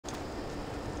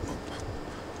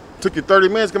Took you 30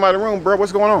 minutes to come out of the room, bro.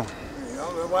 What's going on? I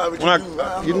don't know why would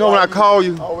you know when I call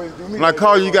you, when I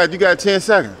call you, you got 10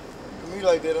 seconds. Do me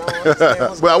like that. I don't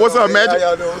understand. Well, what's up, Magic? How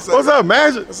y'all doing? What's up,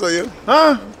 Magic? What's up, you?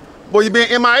 Huh? Boy, you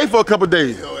been MIA for a couple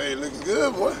days. Yo, hey, looking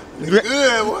good, boy. Looking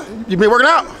good, boy. You been working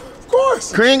out? Of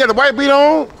course. Cream got the white beat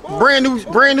on, brand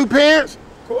new pants.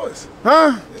 Of course.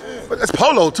 Huh? Yeah. But that's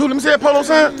polo too. Let me see that polo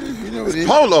sign. You know It's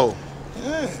polo.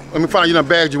 Yeah. Let me find out you done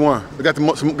bagged you one. I got some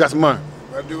money.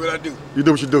 I do what I do. You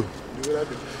do what you do. Do what I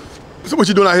do. So what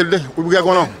you doing out here today? What we got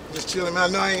going on? Just chilling, man. I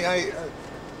know I ain't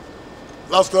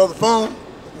lost the other phone. You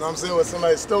know what I'm saying? Well,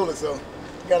 somebody stole it, so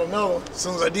got another one. As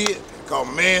soon as I did, called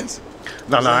my mans.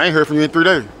 No, I ain't heard from you in 3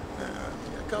 days. I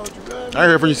called you, bro. I ain't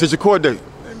heard from you since your court date.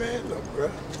 Hey, man, look,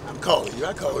 bro. I'm calling you.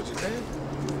 I called you, man.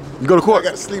 You go to court? I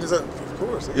got to sleep. Of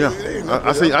course. Yeah.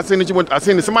 I seen that you went. I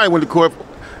seen that somebody went to court.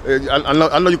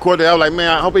 I know you court there. I was like, man,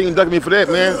 I hope he didn't duck me for that,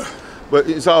 man. But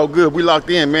it's all good. We locked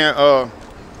in, man.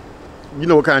 You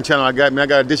know what kind of channel I got, man. I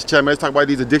got an addiction channel, man. Let's talk about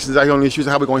these addictions out here on these streets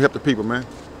and how we gonna help the people, man.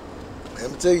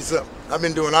 Let me tell you something. I've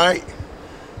been doing all right.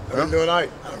 I've been doing all right.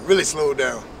 I really slowed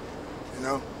down. You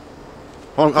know?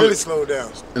 Really slowed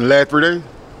down. In the last 3 days?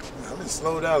 I've been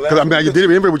slowed down. Because I mean, you did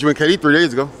remember what you in KD 3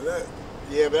 days ago.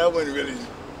 Yeah, but I wasn't really.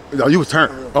 No, you was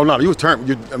turned. Oh no, you was turned.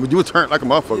 You was turned like a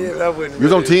motherfucker. Yeah, but I wasn't. You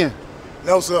was on 10.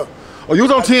 No, sir. Oh, you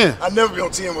was on 10. I never be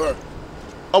on 10 with her.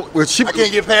 Oh, well, I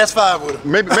can't get past 5 with her.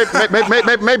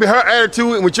 Maybe her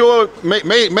attitude and with yours made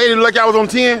it look like I was on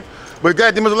 10, but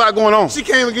goddamn, there's a lot going on. She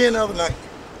came again the other night.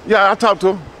 Yeah, I talked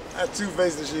to her. That's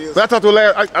two-faced as she is. But I talked to her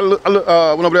last. I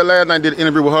went over there last night and did an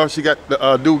interview with her. She got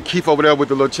the dude Keith over there with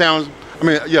the little challenge. I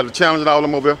mean, yeah, the challenge and all of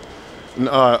them over there. And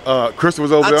Crystal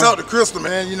was over there. I talked to Crystal,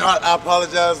 man. You know, I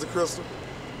apologize to Crystal.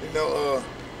 You know,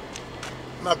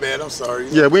 my bad. I'm sorry.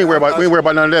 Yeah, we ain't worried about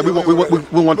none of that. We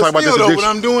want to talk about this addiction. What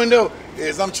I'm doing though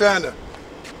is I'm trying to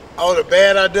all the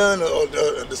bad I done or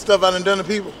the stuff I done to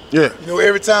people. Yeah. You know,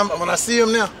 every time when I see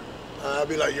them now, I'll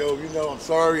be like, yo, you know, I'm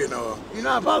sorry, and you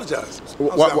know, I apologize.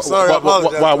 I'm sorry, I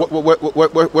apologize.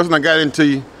 What's not got into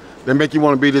you that make you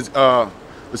want to be this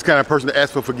kind of person to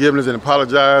ask for forgiveness and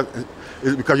apologize?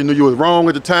 Is it because you knew you was wrong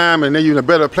at the time and then you're in a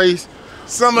better place?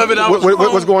 Some of it I was wrong.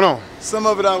 What's going on? Some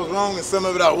of it I was wrong and some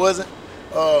of it I wasn't.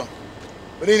 But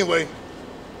anyway,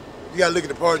 you gotta look at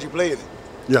the part you played in.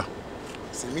 Yeah.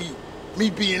 See,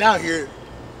 me being out here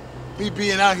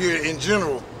in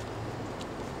general,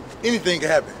 anything can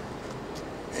happen.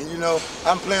 And you know,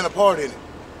 I'm playing a part in it.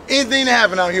 Anything that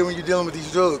happen out here when you're dealing with these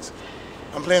drugs,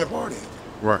 I'm playing a part in it.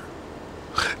 Right.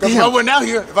 Because if I wasn't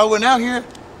out here,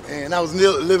 and I was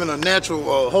living a natural,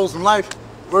 wholesome life,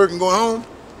 working, going home,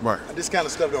 right. This kind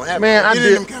of stuff don't happen. Man, I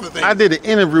did an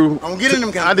interview. I'm getting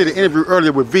them kind of things. I did an interview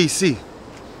earlier with VC,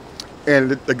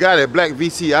 and the guy that Black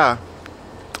VCI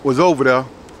was over there,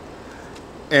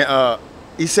 and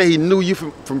he said he knew you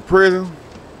from prison,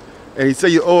 and he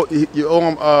said you owe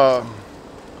him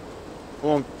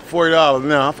 $40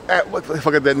 now. I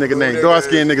forgot that nigga name. Dark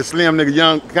skinned nigga, slim nigga,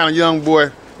 young, kind of young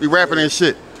boy. He rapping and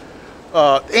shit.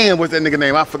 And what's that nigga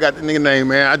name? I forgot the nigga name,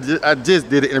 man. I just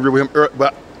did an interview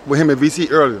with him at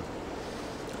VC earlier.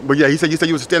 But yeah, he said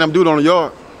you was a stand-up dude on the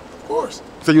yard. Of course.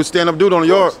 So you was a stand-up dude on the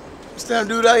yard. Stand-up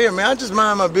dude out here, man. I just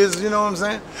mind my business. You know what I'm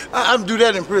saying? I do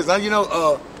that in prison. You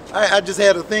know, I just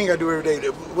had a thing I do every day.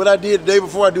 What I did the day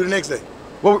before, I do the next day.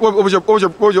 What was your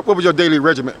daily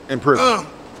regimen in prison?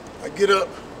 I get up,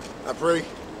 I pray.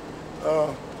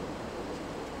 I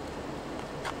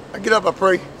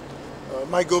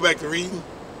might go back to reading.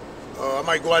 I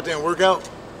might go out there and work out.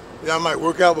 Yeah, I might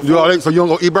work out before. So you don't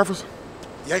go eat breakfast?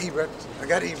 Yeah, I eat breakfast. I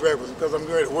gotta eat breakfast because I'm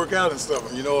ready to work out and stuff.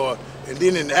 And, you know, and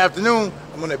then in the afternoon,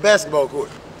 I'm on that basketball court.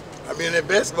 I've been in that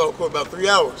basketball court about 3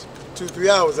 hours, 2-3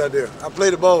 hours out there. I play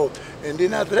the ball, and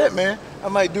then after that, man, I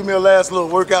might do me a last little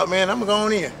workout, man. I'm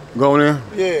going in. Going in?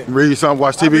 Yeah. Read something,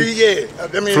 watch TV? Yeah. I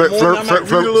mean, flirt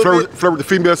with the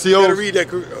female COs? You gotta read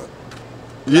that.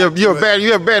 You have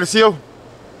bad a CO?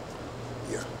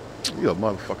 Yeah. You a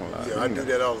motherfucking liar. Yeah, I do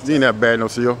that all the time. You ain't that bad no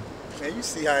CO. Man, you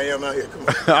see how I am out here. Come on.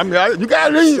 I mean, you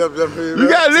gotta leave. You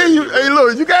gotta leave. Hey,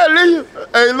 look, you gotta leave.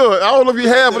 Hey, look, I don't know if you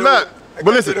have or not.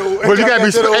 But listen, you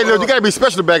gotta be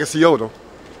special to back a CO though.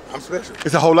 I'm special.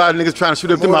 It's a whole lot of niggas trying to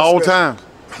shoot up them all the time.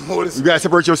 You gotta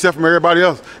separate yourself from everybody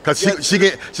else, cause she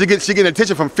get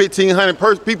attention from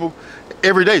 1,500 people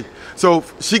every day. So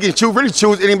she can really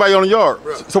choose anybody on the yard.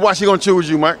 Bro. So why she gonna choose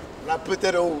you, Mike? I put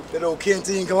that old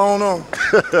canteen cologne on.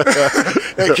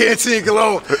 That canteen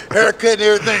cologne, haircut and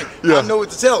everything. Yeah. I know what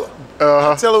to tell her.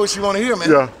 I tell her what she want to hear,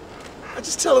 man. Yeah. I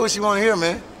just tell her what she want to hear,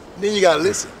 man. Then you gotta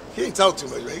listen. You can't talk too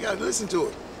much, man. You gotta listen to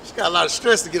her. She got a lot of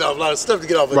stress to get off, a lot of stuff to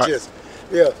get off her chest.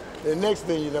 Yeah. The next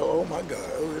thing you know, oh my God,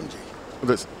 OMG.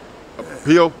 This,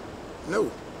 PO? No.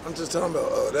 I'm just talking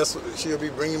about, that's what she'll be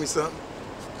bringing me something.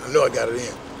 I know I got it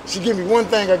in. She give me one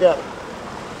thing, I got it.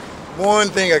 One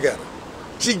thing, I got it.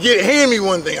 She hand me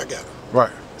one thing, I got it.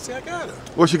 Right. I say, I got her.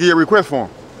 What she get your request for?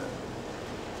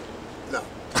 No.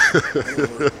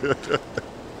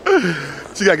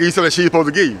 She got to give you something that she's supposed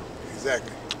to give you.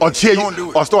 Exactly. Or she tell you, do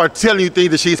it. or start telling you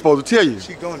things that she's supposed to tell you.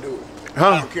 She gonna do it. Huh?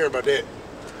 I don't care about that.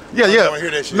 Yeah, I yeah. don't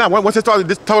hear that shit. Now, once they started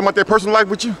talking about their personal life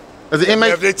with you, as an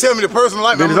inmate, If they tell me the personal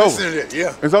life, then I'm it's listening over. to that.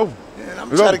 Yeah. It's over. Yeah, and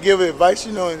I'm It's trying over. to give her advice,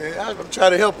 you know, and I'm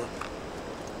trying to help her.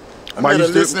 I'm Mike, gonna you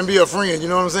still- listen and be a friend, you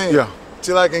know what I'm saying? Yeah.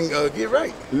 Till I can get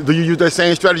right. Do you use that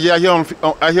same strategy out here with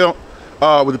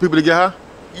the people that get high?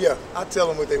 Yeah, I tell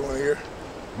them what they want to hear.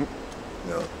 You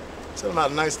know, tell them how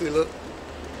nice they look.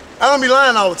 I don't be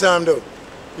lying all the time though.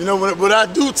 You know, what I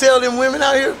do tell them women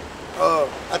out here,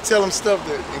 I tell them stuff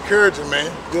that encourage them,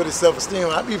 man. Build their self-esteem.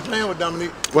 I be playing with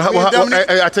Dominique. Dominique.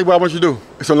 I tell you what I want you to do.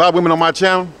 It's a lot of women on my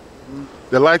channel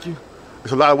that like you.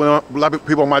 There's a lot of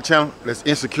people on my channel that's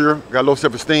insecure, got low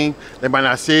self-esteem. They might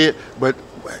not say it, but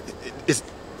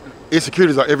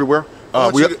insecurities are everywhere.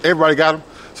 Everybody got them.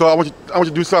 So I want you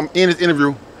to do something in this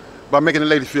interview by making the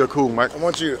ladies feel cool, Mike. I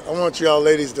want y'all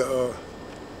ladies to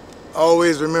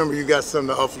always remember you got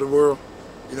something to offer the world.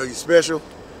 You know, you're special.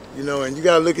 You know, and you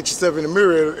gotta look at yourself in the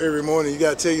mirror every morning. You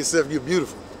gotta tell yourself you're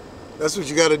beautiful. That's what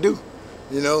you gotta do.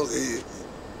 You know,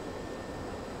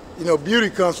 beauty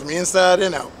comes from inside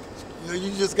and out. You know,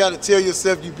 you just gotta tell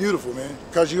yourself you're beautiful, man,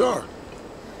 because you are.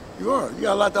 You are. You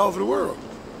got a lot to offer the world.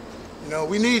 You know,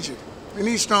 we need you. We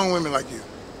need strong women like you.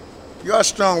 You are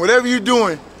strong. Whatever you're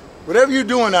doing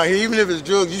out here, even if it's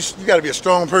drugs, you gotta be a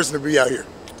strong person to be out here.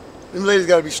 Them ladies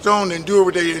gotta be strong to endure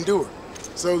what they endure.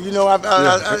 So, you know,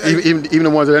 even the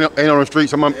ones that ain't on the street,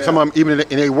 some of them even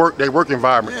in their work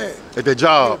environment, at their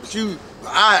jobs,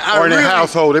 or in their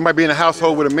household. They might be in a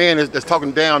household with a man that's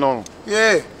talking down on them.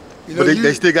 Yeah. You know, but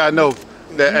they still gotta know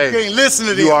that you can't listen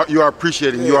to them. You are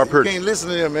appreciated. You are pretty. You can't listen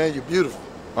to them, man. You're beautiful.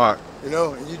 All right. You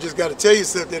know, and you just gotta tell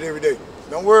yourself that every day.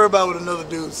 Don't worry about what another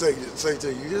dude say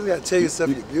to you. You just gotta tell yourself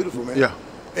you're beautiful, man. Yeah.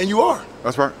 And you are.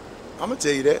 That's right. I'm gonna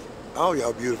tell you that. All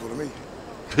y'all beautiful to me.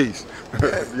 Peace.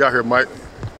 Y'all here, Mike.